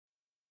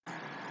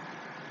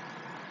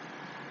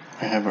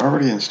I have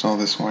already installed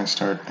this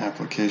WineStart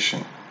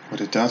application.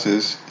 What it does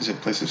is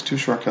it places two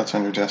shortcuts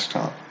on your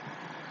desktop.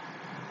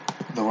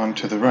 The one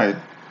to the right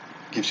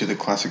gives you the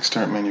classic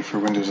start menu for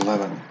Windows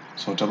 11.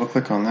 So double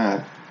click on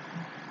that.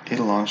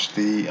 It'll launch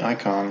the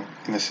icon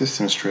in the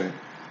systems tray.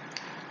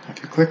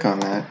 If you click on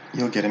that,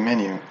 you'll get a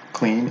menu,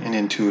 clean and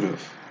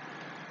intuitive.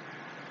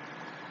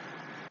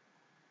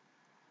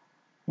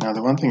 Now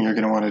the one thing you're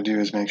going to want to do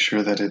is make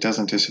sure that it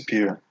doesn't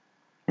disappear.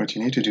 What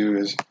you need to do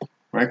is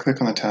right click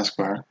on the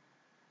taskbar,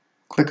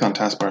 click on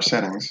taskbar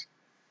settings,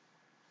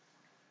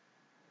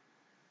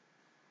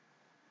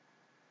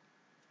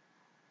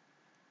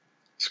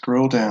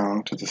 scroll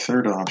down to the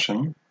third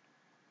option,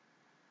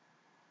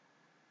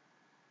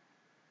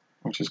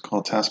 which is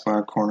called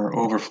taskbar corner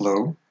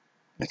overflow.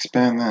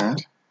 Expand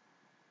that,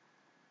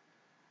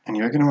 and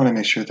you're going to want to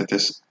make sure that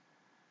this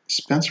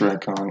Spencer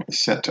icon is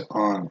set to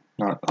on,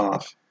 not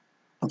off.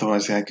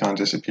 Otherwise the icon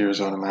disappears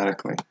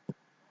automatically.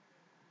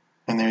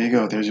 And there you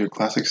go, there's your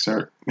classic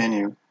start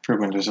menu for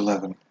Windows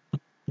 11.